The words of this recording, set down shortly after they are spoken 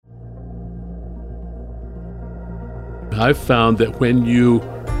I've found that when you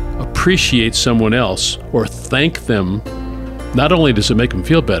appreciate someone else or thank them, not only does it make them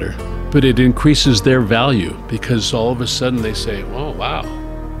feel better, but it increases their value, because all of a sudden they say, oh, wow,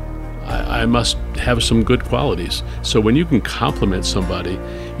 I must have some good qualities. So when you can compliment somebody,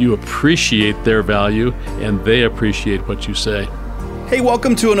 you appreciate their value and they appreciate what you say. Hey,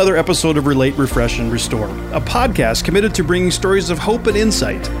 welcome to another episode of Relate, Refresh, and Restore, a podcast committed to bringing stories of hope and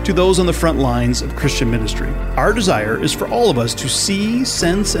insight to those on the front lines of Christian ministry. Our desire is for all of us to see,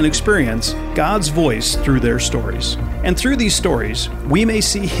 sense, and experience God's voice through their stories. And through these stories, we may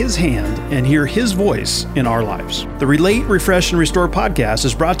see His hand and hear His voice in our lives. The Relate, Refresh, and Restore podcast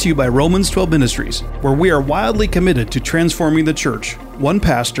is brought to you by Romans 12 Ministries, where we are wildly committed to transforming the church, one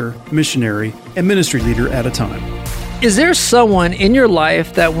pastor, missionary, and ministry leader at a time. Is there someone in your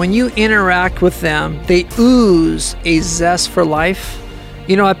life that when you interact with them, they ooze a zest for life?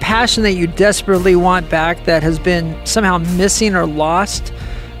 You know, a passion that you desperately want back that has been somehow missing or lost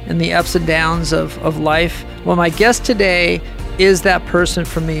in the ups and downs of life? Well, my guest today is that person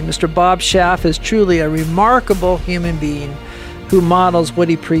for me. Mr. Bob Schaff is truly a remarkable human being who models what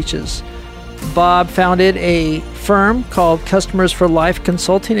he preaches. Bob founded a firm called Customers for Life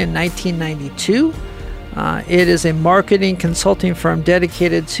Consulting in 1992. It is a marketing consulting firm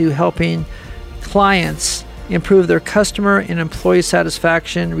dedicated to helping clients improve their customer and employee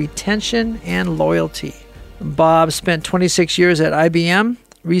satisfaction, retention, and loyalty. Bob spent 26 years at IBM,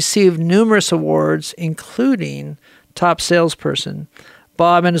 received numerous awards, including top salesperson.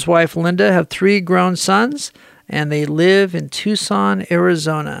 Bob and his wife Linda have 3 grown sons, and they live in Tucson,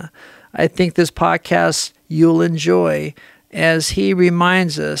 Arizona. I think this podcast you'll enjoy as he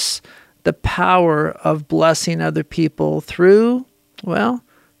reminds us the power of blessing other people through, well,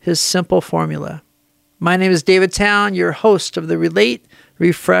 his simple formula. My name is David Town, your host of the Relate,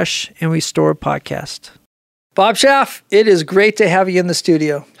 Refresh, and Restore podcast. Bob Schaff, it is great to have you in the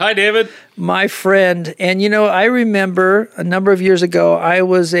studio. Hi, David. My friend. And you know, I remember a number of years ago, I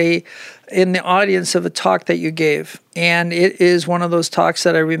was in the audience of a talk that you gave. And it is one of those talks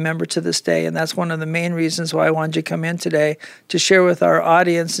that I remember to this day. And that's one of the main reasons why I wanted you to come in today to share with our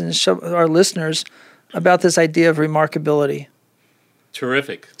audience and show our listeners about this idea of remarkability.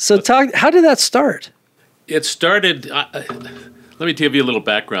 Terrific. So how did that start? It started, let me give you a little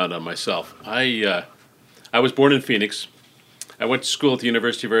background on myself. I was born in Phoenix. I went to school at the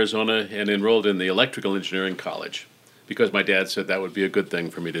University of Arizona and enrolled in the Electrical Engineering College because my dad said that would be a good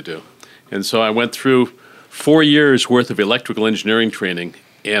thing for me to do. And so I went through 4 years worth of electrical engineering training,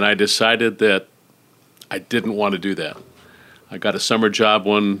 and I decided that I didn't want to do that. I got a summer job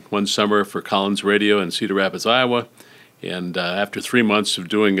one summer for Collins Radio in Cedar Rapids, Iowa, and after 3 months of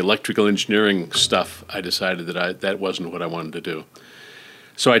doing electrical engineering stuff, I decided that that wasn't what I wanted to do.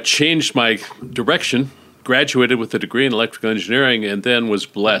 So I changed my direction, graduated with a degree in electrical engineering, and then was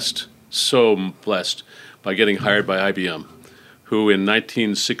so blessed, by getting hired by IBM, who in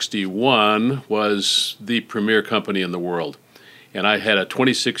 1961 was the premier company in the world. And I had a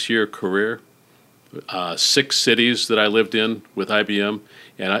 26-year career, 6 cities that I lived in with IBM,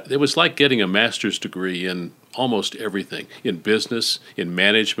 and it was like getting a master's degree in almost everything, in business, in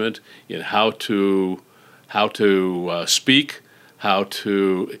management, in how to speak, how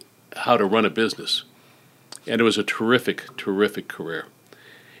to run a business. And it was a terrific, terrific career.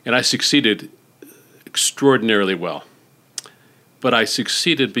 And I succeeded extraordinarily well. But I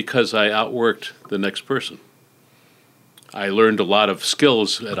succeeded because I outworked the next person. I learned a lot of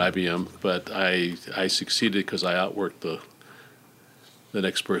skills at IBM, but I succeeded because I outworked the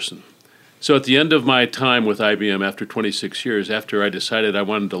next person. So at the end of my time with IBM, after 26 years, after I decided I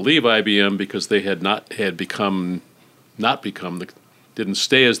wanted to leave IBM because they didn't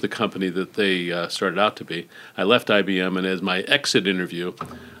stay as the company that they started out to be, I left IBM, and as my exit interview,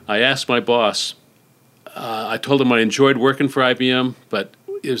 I asked my boss, I told him I enjoyed working for IBM, but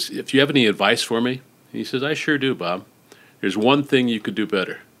if you have any advice for me? And he says, I sure do, Bob. There's one thing you could do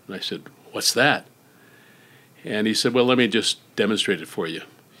better. And I said, what's that? And he said, well, let me just demonstrate it for you.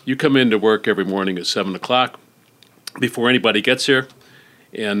 You come into work every morning at 7 o'clock before anybody gets here,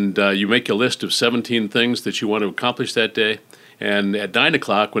 and you make a list of 17 things that you want to accomplish that day. And at 9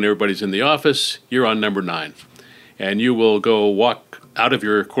 o'clock, when everybody's in the office, you're on number 9. And you will go walk out of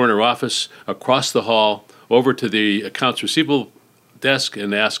your corner office, across the hall, over to the accounts receivable desk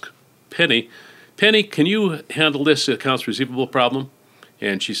and ask Penny, can you handle this accounts receivable problem?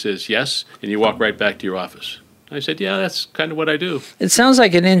 And she says, yes. And you walk right back to your office. I said, yeah, that's kind of what I do. It sounds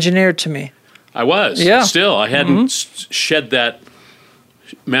like an engineer to me. I was. Yeah. Still, I hadn't shed that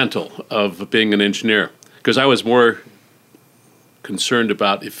mantle of being an engineer because I was more concerned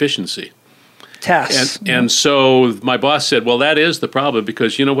about efficiency. Tasks. And so my boss said, well, that is the problem,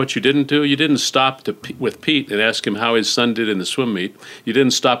 because you know what you didn't do? You didn't stop with Pete and ask him how his son did in the swim meet. You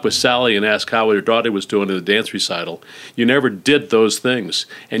didn't stop with Sally and ask how her daughter was doing in the dance recital. You never did those things.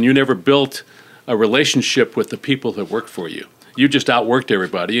 And you never built a relationship with the people that worked for you. You just outworked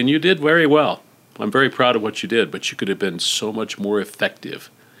everybody, and you did very well. I'm very proud of what you did, but you could have been so much more effective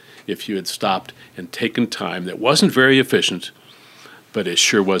if you had stopped and taken time that wasn't very efficient, but it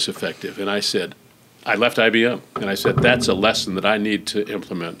sure was effective. And I said, I left IBM, and I said, that's a lesson that I need to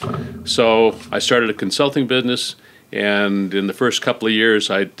implement. So I started a consulting business, and in the first couple of years,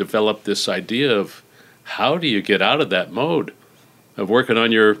 I developed this idea of how do you get out of that mode of working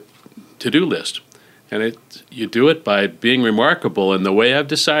on your to-do list? And you do it by being remarkable, and the way I've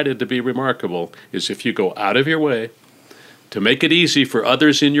decided to be remarkable is if you go out of your way to make it easy for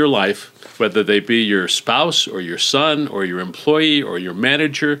others in your life, whether they be your spouse or your son or your employee or your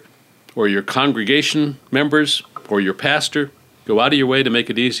manager or your congregation members or your pastor, go out of your way to make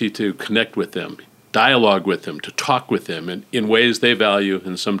it easy to connect with them, dialogue with them, to talk with them in ways they value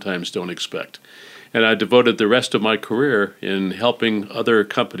and sometimes don't expect. And I devoted the rest of my career in helping other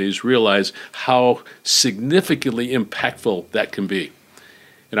companies realize how significantly impactful that can be.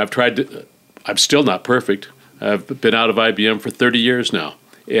 And I'm still not perfect. I've been out of IBM for 30 years now,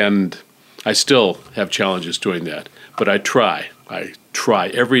 and I still have challenges doing that. But I try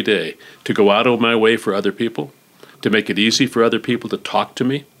every day to go out of my way for other people, to make it easy for other people to talk to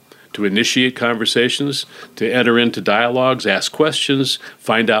me, to initiate conversations, to enter into dialogues, ask questions,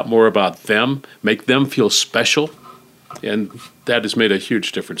 find out more about them, make them feel special. And that has made a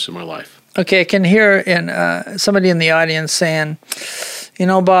huge difference in my life. Okay, I can hear somebody in the audience saying, you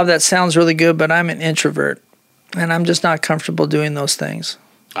know, Bob, that sounds really good, but I'm an introvert. And I'm just not comfortable doing those things.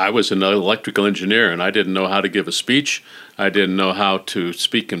 I was an electrical engineer, and I didn't know how to give a speech. I didn't know how to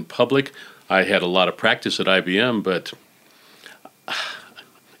speak in public. I had a lot of practice at IBM, but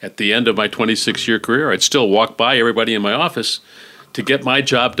at the end of my 26-year career, I'd still walk by everybody in my office to get my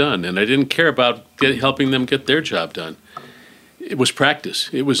job done, and I didn't care about helping them get their job done. It was practice.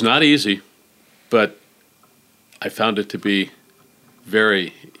 It was not easy, but I found it to be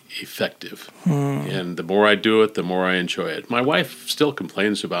very effective. And the more I do it, the more I enjoy it. My wife still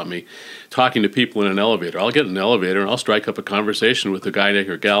complains about me talking to people in an elevator. I'll get in an elevator and I'll strike up a conversation with the guy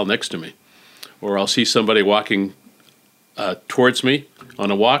or gal next to me. Or I'll see somebody walking towards me on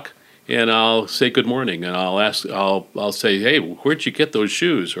a walk, and I'll say good morning, and I'll say, hey, where'd you get those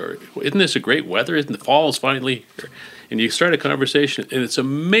shoes? Or isn't this a great weather? Isn't the fall is finally here? And you start a conversation, and it's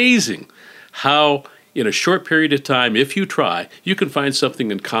amazing how in a short period of time, if you try, you can find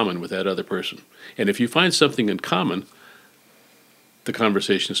something in common with that other person. And if you find something in common, the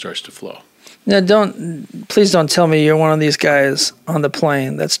conversation starts to flow. Now, please don't tell me you're one of these guys on the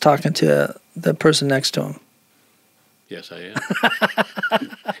plane that's talking to the person next to him. Yes, I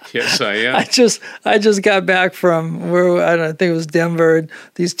am. Yes, I am. I just got back from where I think it was Denver. And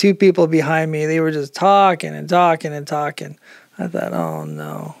these two people behind me, they were just talking and talking and talking. I thought, oh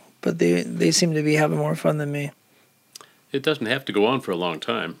no. But they seem to be having more fun than me. It doesn't have to go on for a long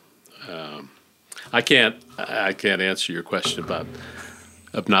time. I can't answer your question about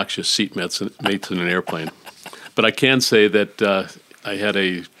obnoxious seatmates in an airplane, but I can say that I had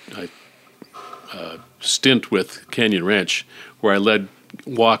a stint with Canyon Ranch where I led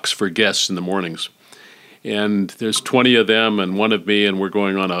walks for guests in the mornings, and there's 20 of them and one of me, and we're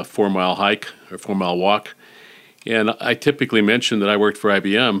going on a 4-mile hike or 4-mile walk. And I typically mention that I worked for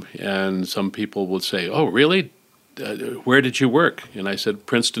IBM, and some people would say, oh, really? Where did you work? And I said,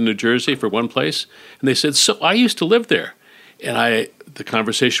 Princeton, New Jersey, for one place. And they said, so I used to live there. And the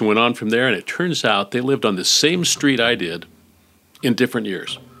conversation went on from there, and it turns out they lived on the same street I did in different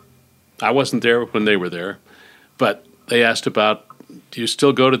years. I wasn't there when they were there, but they asked about, do you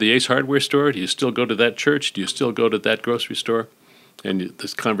still go to the Ace Hardware store? Do you still go to that church? Do you still go to that grocery store? And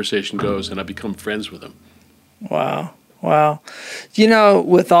this conversation goes, and I become friends with them. Wow. You know,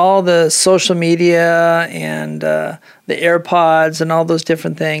 with all the social media and the AirPods and all those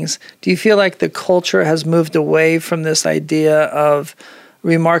different things, do you feel like the culture has moved away from this idea of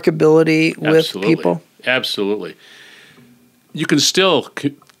remarkability with people? Absolutely. You can still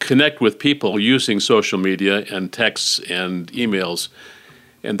connect with people using social media and texts and emails,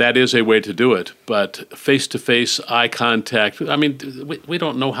 and that is a way to do it. But face-to-face eye contact, I mean, we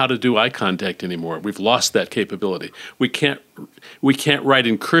don't know how to do eye contact anymore. We've lost that capability. We can't write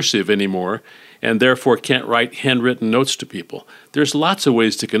in cursive anymore, and therefore can't write handwritten notes to people. There's lots of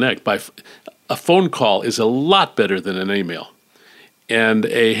ways to connect. A phone call is a lot better than an email, and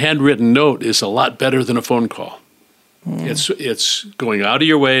a handwritten note is a lot better than a phone call. It's going out of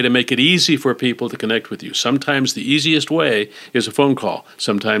your way to make it easy for people to connect with you. Sometimes the easiest way is a phone call.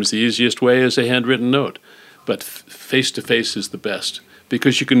 Sometimes the easiest way is a handwritten note. But face-to-face is the best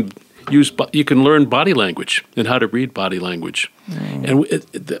because you can learn body language and how to read body language. And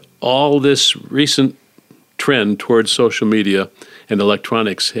all this recent trend towards social media and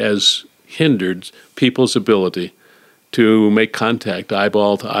electronics has hindered people's ability to make contact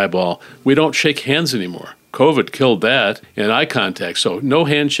eyeball to eyeball. We don't shake hands anymore. COVID killed that, and eye contact. So no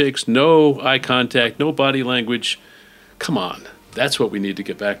handshakes, no eye contact, no body language. Come on. That's what we need to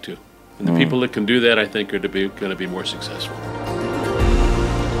get back to. And the people that can do that, I think, are going to be more successful.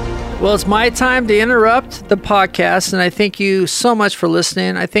 Well, it's my time to interrupt the podcast, and I thank you so much for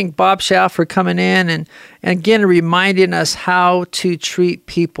listening. I thank Bob Schaff for coming in and again reminding us how to treat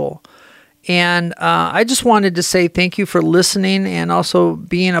people. And I just wanted to say thank you for listening and also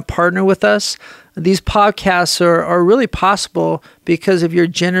being a partner with us. These podcasts are really possible because of your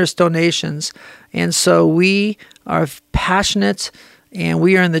generous donations. And so we are passionate, and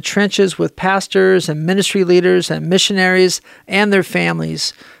we are in the trenches with pastors and ministry leaders and missionaries and their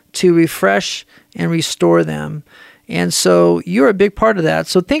families to refresh and restore them. And so you're a big part of that.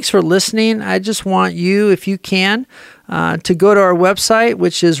 So thanks for listening. I just want you, if you can, to go to our website,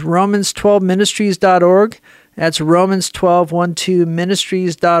 which is Romans12ministries.org. That's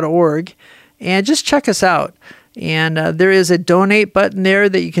Romans12ministries.org. And just check us out. And there is a donate button there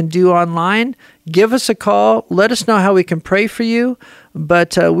that you can do online. Give us a call. Let us know how we can pray for you.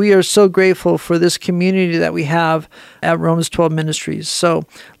 But we are so grateful for this community that we have at Romans 12 Ministries. So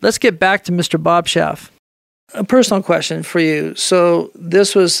let's get back to Mr. Bob Schaff. A personal question for you. So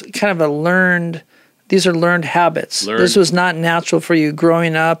this was kind of these are learned habits. This was not natural for you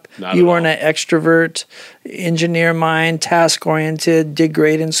growing up. You weren't an extrovert, engineer mind, task-oriented, did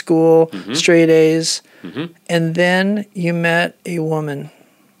great in school, straight A's. And then you met a woman.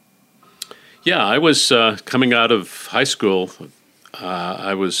 Yeah, I was coming out of high school.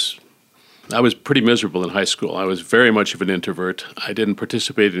 I was pretty miserable in high school. I was very much of an introvert. I didn't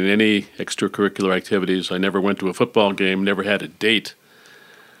participate in any extracurricular activities. I never went to a football game, never had a date.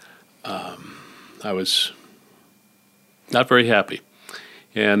 I was not very happy.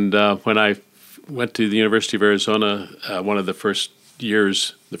 And when I went to the University of Arizona, one of the first year,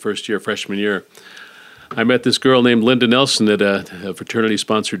 freshman year, I met this girl named Linda Nelson at a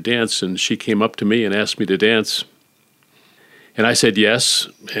fraternity-sponsored dance, and she came up to me and asked me to dance. And I said yes,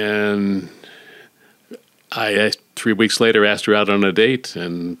 and I 3 weeks later asked her out on a date,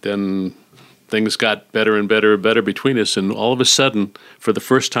 and then things got better and better and better between us, and all of a sudden, for the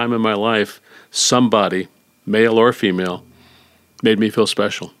first time in my life, somebody, male or female, made me feel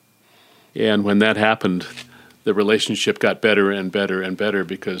special. And when that happened, the relationship got better and better and better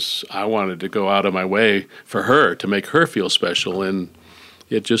because I wanted to go out of my way for her to make her feel special, and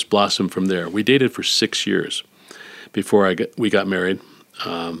it just blossomed from there. We dated for 6 years before we got married.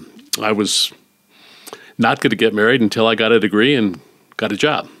 I was not going to get married until I got a degree and got a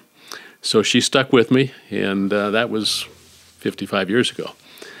job. So she stuck with me, and that was 55 years ago.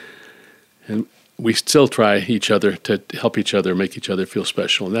 And we still try each other to help each other, make each other feel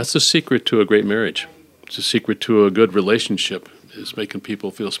special. And that's the secret to a great marriage. It's a secret to a good relationship, is making people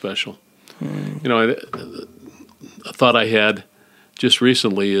feel special. You know, a thought I had just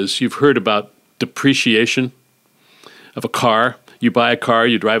recently is you've heard about depreciation of a car. You buy a car,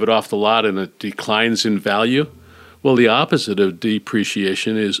 you drive it off the lot, and it declines in value. Well, the opposite of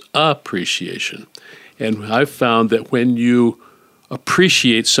depreciation is appreciation. And I've found that when you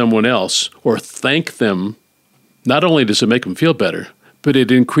appreciate someone else or thank them, not only does it make them feel better, but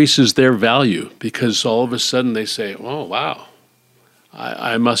it increases their value because all of a sudden they say, oh, wow,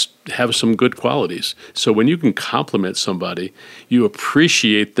 I must have some good qualities. So when you can compliment somebody, you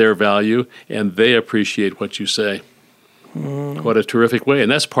appreciate their value and they appreciate what you say. What a terrific way. And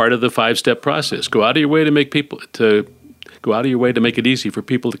that's part of the 5-step process. Go out of your way to make it easy for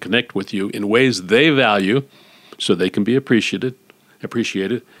people to connect with you in ways they value so they can be appreciated,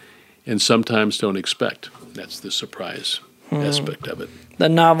 and sometimes don't expect. That's the surprise aspect of it. The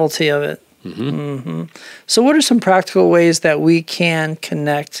novelty of it. So what are some practical ways that we can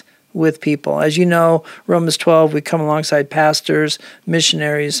connect with people? As you know, Romans 12, we come alongside pastors,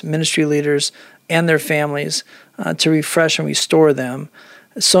 missionaries, ministry leaders, and their families to refresh and restore them.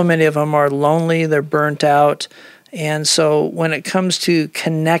 So many of them are lonely, they're burnt out. And so when it comes to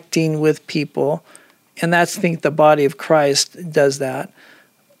connecting with people, and that's, I think, the body of Christ does that,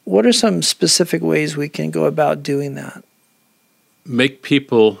 what are some specific ways we can go about doing that? Make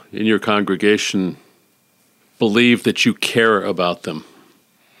people in your congregation believe that you care about them.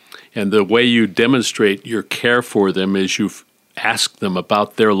 And the way you demonstrate your care for them is you ask them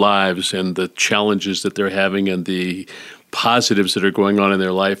about their lives and the challenges that they're having and the positives that are going on in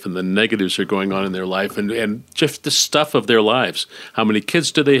their life and the negatives that are going on in their life and just the stuff of their lives. How many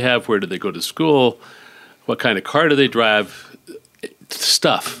kids do they have? Where do they go to school? What kind of car do they drive?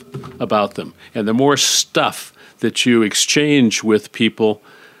 Stuff about them. And the more stuff that you exchange with people,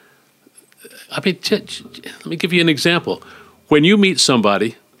 I mean, let me give you an example. When you meet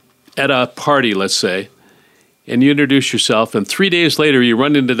somebody at a party, let's say, and you introduce yourself, and 3 days later you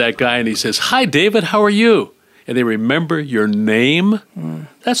run into that guy and he says, "Hi, David, how are you?" And they remember your name.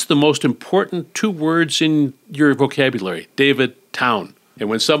 That's the most important 2 words in your vocabulary, David Town. And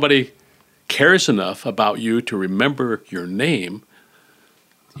when somebody cares enough about you to remember your name,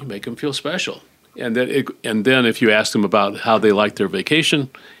 you make them feel special. And then if you ask them about how they like their vacation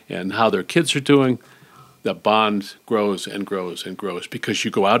and how their kids are doing, the bond grows and grows and grows because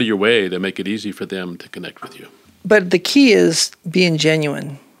you go out of your way to make it easy for them to connect with you. But the key is being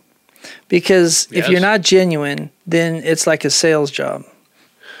genuine. Because if you're not genuine, then it's like a sales job.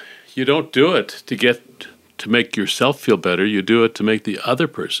 You don't do it to make yourself feel better. You do it to make the other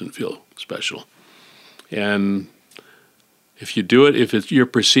person feel special. And if you do it, you're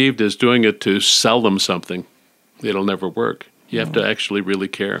perceived as doing it to sell them something, it'll never work. You have to actually really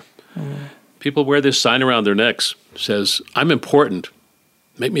care. People wear this sign around their necks, says, "I'm important,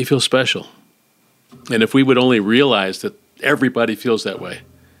 make me feel special." And if we would only realize that everybody feels that way,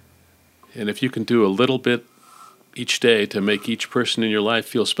 and if you can do a little bit each day to make each person in your life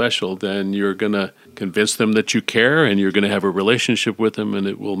feel special, then you're going to convince them that you care and you're going to have a relationship with them, and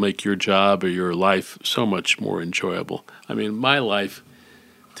it will make your job or your life so much more enjoyable. I mean, my life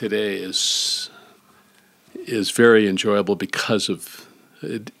today is very enjoyable because of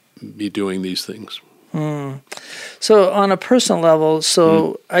me doing these things. So on a personal level,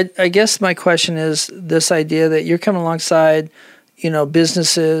 I guess my question is this idea that you're coming alongside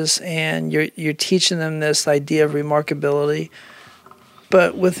businesses and you're teaching them this idea of remarkability.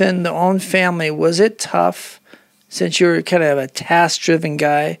 But within the own family, was it tough since you're kind of a task-driven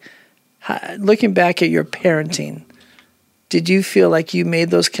guy? Looking back at your parenting, did you feel like you made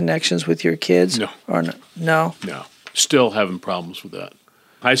those connections with your kids? No. Or no? No? No. Still having problems with that.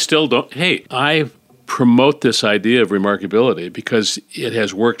 I still don't. Hey, I promote this idea of remarkability because it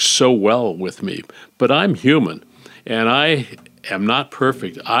has worked so well with me. But I'm human, and I am not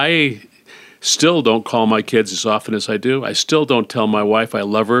perfect. I still don't call my kids as often as I do. I still don't tell my wife I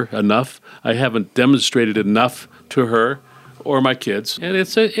love her enough. I haven't demonstrated enough to her or my kids. And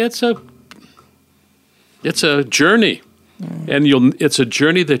it's a journey. And it's a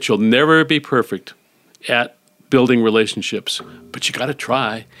journey that you'll never be perfect at building relationships. But you got to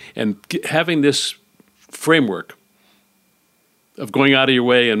try. And having this framework of going out of your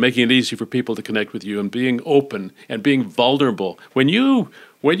way and making it easy for people to connect with you and being open and being vulnerable. When you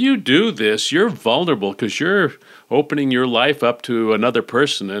do this, you're vulnerable because you're opening your life up to another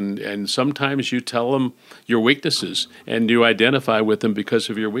person, and sometimes you tell them your weaknesses and you identify with them because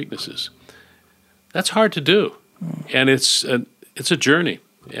of your weaknesses. That's hard to do, and it's a journey.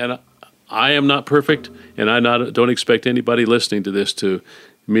 And I am not perfect, and don't expect anybody listening to this to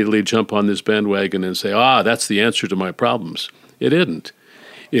immediately jump on this bandwagon and say, that's the answer to my problems. It isn't.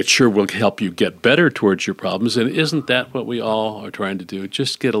 It sure will help you get better towards your problems, and isn't that what we all are trying to do?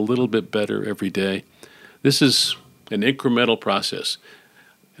 Just get a little bit better every day. This is an incremental process,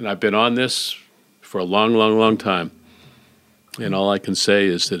 and I've been on this for a long, long, long time, and all I can say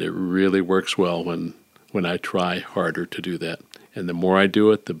is that it really works well when I try harder to do that, and the more I do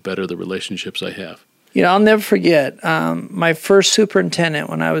it, the better the relationships I have. I'll never forget my first superintendent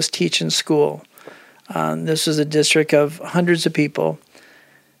when I was teaching school. This was a district of hundreds of people.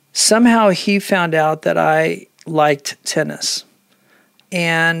 Somehow he found out that I liked tennis.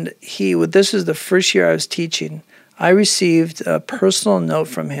 And this is the first year I was teaching. I received a personal note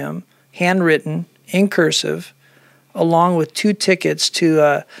from him, handwritten, in cursive, along with 2 tickets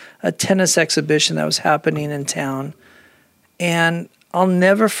to a tennis exhibition that was happening in town. And I'll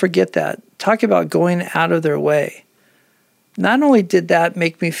never forget that. Talk about going out of their way. Not only did that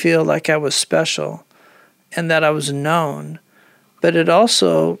make me feel like I was special and that I was known, but it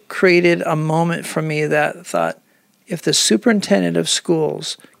also created a moment for me that thought, if the superintendent of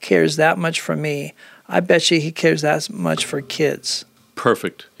schools cares that much for me, I bet you he cares that much for kids.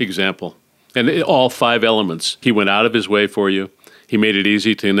 Perfect example. And all 5 elements. He went out of his way for you. He made it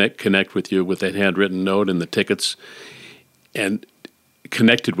easy to connect with you with that handwritten note and the tickets, and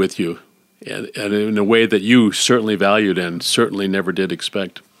connected with you and in a way that you certainly valued and certainly never did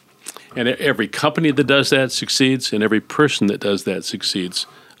expect. And every company that does that succeeds, and every person that does that succeeds.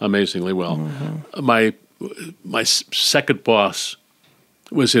 amazingly well. My second boss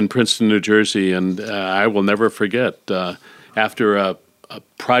was in Princeton, New Jersey, and I will never forget, after a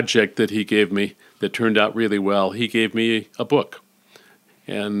project that he gave me that turned out really well, he gave me a book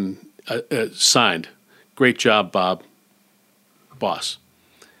and signed, "Great job, Bob, boss."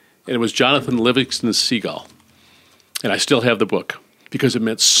 And it was Jonathan Livingston Seagull. And I still have the book because it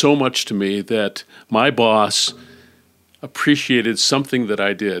meant so much to me that my boss appreciated something that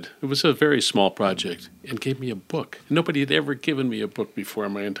I did. It was a very small project, and gave me a book. Nobody had ever given me a book before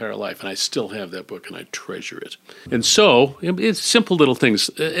in my entire life, and I still have that book, and I treasure it. And so, it's simple little things.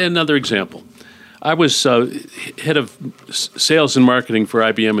 Another example. I was head of sales and marketing for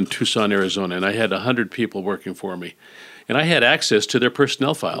IBM in Tucson, Arizona, and I had 100 people working for me. And I had access to their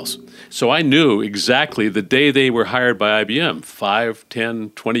personnel files. So I knew exactly the day they were hired by IBM, 5, 10,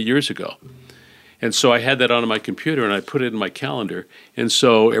 20 years ago. And so I had that on my computer, and I put it in my calendar. And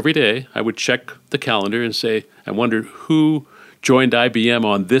so every day I would check the calendar and say, I wondered who joined IBM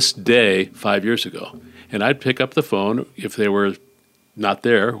on this day 5 years ago. And I'd pick up the phone if they were not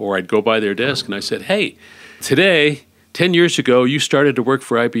there, or I'd go by their desk and I said, "Hey, today, 10 years ago, you started to work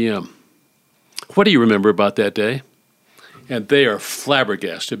for IBM. What do you remember about that day?" And they are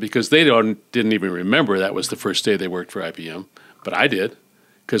flabbergasted because they didn't even remember that was the first day they worked for IBM. But I did,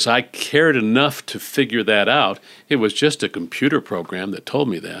 because I cared enough to figure that out. It was just a computer program that told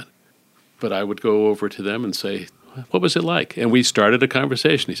me that. But I would go over to them and say, "What was it like?" And we started a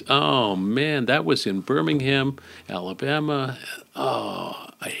conversation. He said, "Oh, man, that was in Birmingham, Alabama. Oh,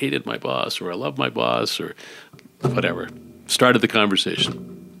 I hated my boss," or "I love my boss," or whatever. Started the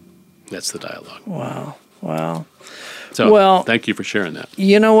conversation. That's the dialogue. Wow. So thank you for sharing that.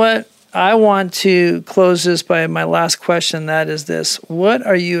 You know what? I want to close this by my last question. That is this. What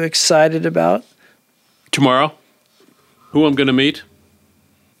are you excited about? Tomorrow, who I'm going to meet.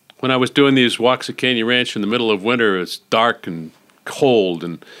 When I was doing these walks at Canyon Ranch in the middle of winter, it's dark and cold,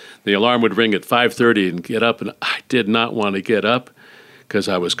 and the alarm would ring at 5:30 and get up, and I did not want to get up because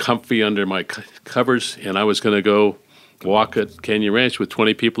I was comfy under my covers, and I was going to go walk at Canyon Ranch with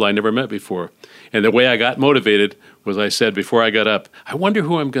 20 people I never met before. And the way I got motivated was I said before I got up, I wonder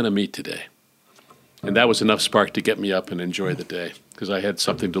who I'm going to meet today. And that was enough spark to get me up and enjoy the day because I had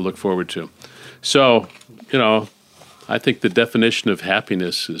something to look forward to. So, I think the definition of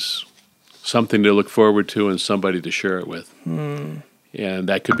happiness is something to look forward to and somebody to share it with. And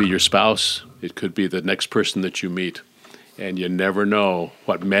that could be your spouse. It could be the next person that you meet. And you never know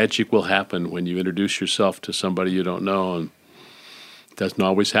what magic will happen when you introduce yourself to somebody you don't know. And it doesn't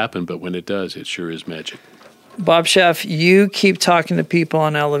always happen, but when it does, it sure is magic. Bob Sheff, you keep talking to people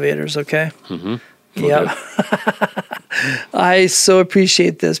on elevators, okay? Mm-hmm. Yeah. I so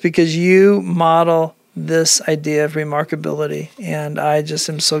appreciate this because you model this idea of remarkability, and I just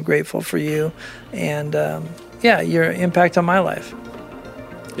am so grateful for you and, your impact on my life.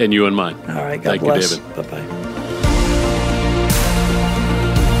 And you and mine. All right, God bless. Thank you, David. Bye-bye.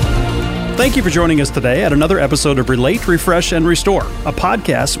 Thank you for joining us today at another episode of Relate, Refresh, and Restore, a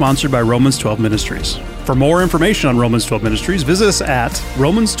podcast sponsored by Romans 12 Ministries. For more information on Romans 12 Ministries, visit us at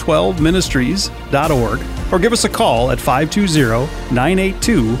romans12ministries.org or give us a call at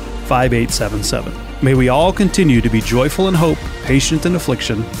 520-982-5877. May we all continue to be joyful in hope, patient in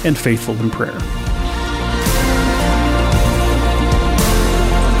affliction, and faithful in prayer.